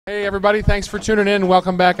Hey everybody, thanks for tuning in.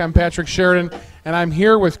 Welcome back. I'm Patrick Sheridan, and I'm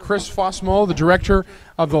here with Chris Fossmo, the director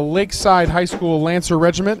of the Lakeside High School Lancer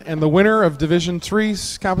Regiment and the winner of Division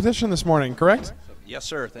III's competition this morning, correct? Yes,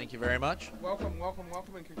 sir. Thank you very much. Welcome,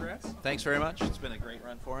 and congrats. Thanks very much. It's been a great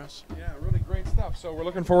run for us. Yeah, really great stuff. So we're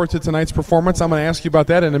looking forward to tonight's performance. I'm going to ask you about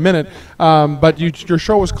that in a minute. But your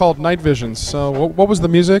show was called Night Visions. So what was the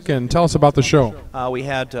music, and tell us about the show. We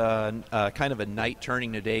had kind of a night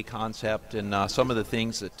turning to day concept, and some of the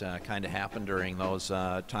things that kind of happened during those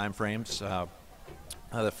time frames.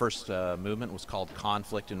 The first movement was called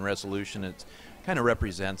Conflict and Resolution. It kind of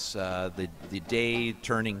represents the day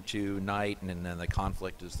turning to night, and then the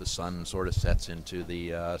conflict as the sun sort of sets into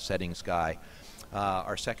the setting sky.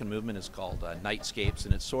 Our second movement is called Nightscapes,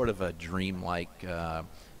 and it's sort of a dreamlike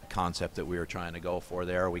concept that we were trying to go for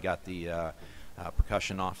there. We got the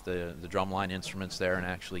percussion off the drumline instruments there and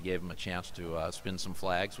actually gave them a chance to spin some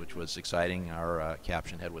flags, which was exciting. Our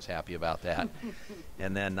caption head was happy about that.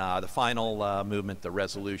 And then the final movement, the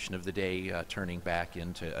resolution of the day turning back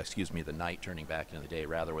into, the night turning back into the day,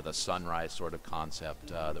 rather, with a sunrise sort of concept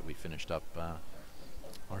that we finished up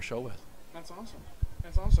our show with. That's awesome.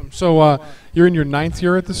 That's awesome. So you're in your 9th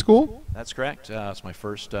year at the school? That's correct. It's my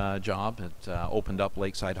first job. It opened up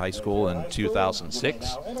Lakeside High School in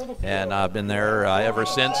 2006, and I've been there ever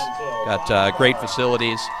since. Got great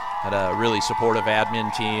facilities, had a really supportive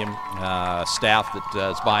admin team, staff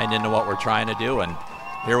that is buying into what we're trying to do, and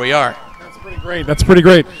here we are. That's pretty great. That's pretty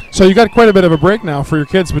great. So you got quite a bit of a break now for your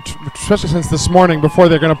kids, especially since this morning before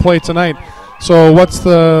they're going to play tonight. So what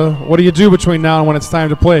do you do between now and when it's time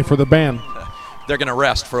to play for the band? They're going to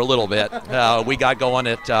rest for a little bit. We got going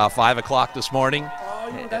at 5 o'clock this morning.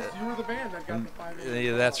 You were the band that got the 5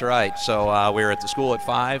 a.m. That's right. So we were at the school at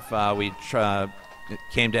 5. We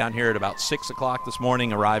came down here at about 6 o'clock this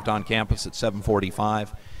morning, arrived on campus at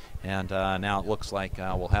 7:45, and now it looks like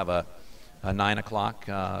we'll have a 9 o'clock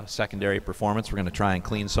secondary performance. We're going to try and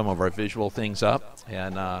clean some of our visual things up,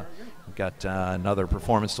 and we've got another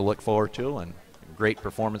performance to look forward to, and a great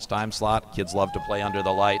performance time slot. Kids love to play under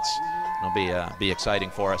the lights. It'll be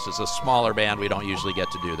exciting for us. As a smaller band, we don't usually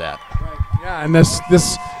get to do that. Right. Yeah, and this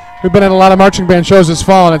we've been in a lot of marching band shows this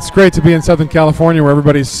fall, and it's great to be in Southern California where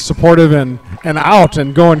everybody's supportive and out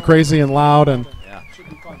and going crazy and loud. And yeah.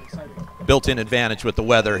 Built-in advantage with the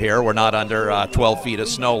weather here. We're not under 12 feet of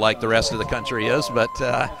snow like the rest of the country is, but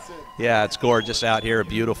yeah, it's gorgeous out here. A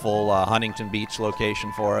beautiful Huntington Beach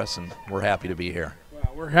location for us, and we're happy to be here.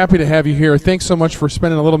 We're happy to have you here. Thanks so much for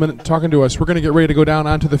spending a little minute talking to us. We're going to get ready to go down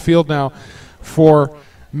onto the field now for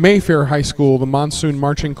Mayfair High School, the Monsoon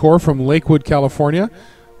Marching Corps from Lakewood, California.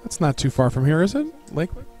 That's not too far from here, is it?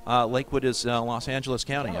 Lakewood? Lakewood is Los Angeles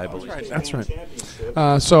County, I believe. That's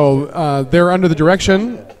right. So they're under the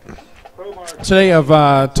direction today of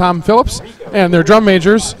Tom Phillips, and their drum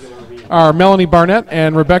majors are Melanie Barnett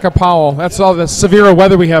and Rebecca Powell. That's all the severe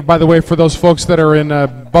weather we have, by the way, for those folks that are in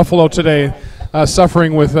Buffalo today.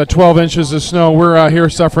 Suffering with 12 inches of snow. We're here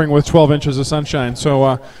suffering with 12 inches of sunshine.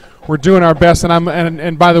 So we're doing our best.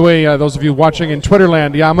 And by the way, those of you watching in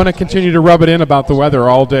Twitterland, yeah, I'm going to continue to rub it in about the weather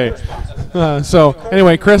all day. So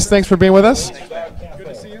anyway, Chris, thanks for being with us. Good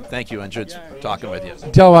to see you. Thank you, and good talking with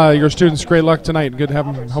you. Tell your students great luck tonight. Good to have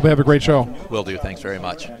them. Hope they have a great show. Will do. Thanks very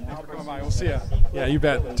much. We'll see you. Yeah, you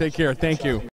bet. Take care. Thank you.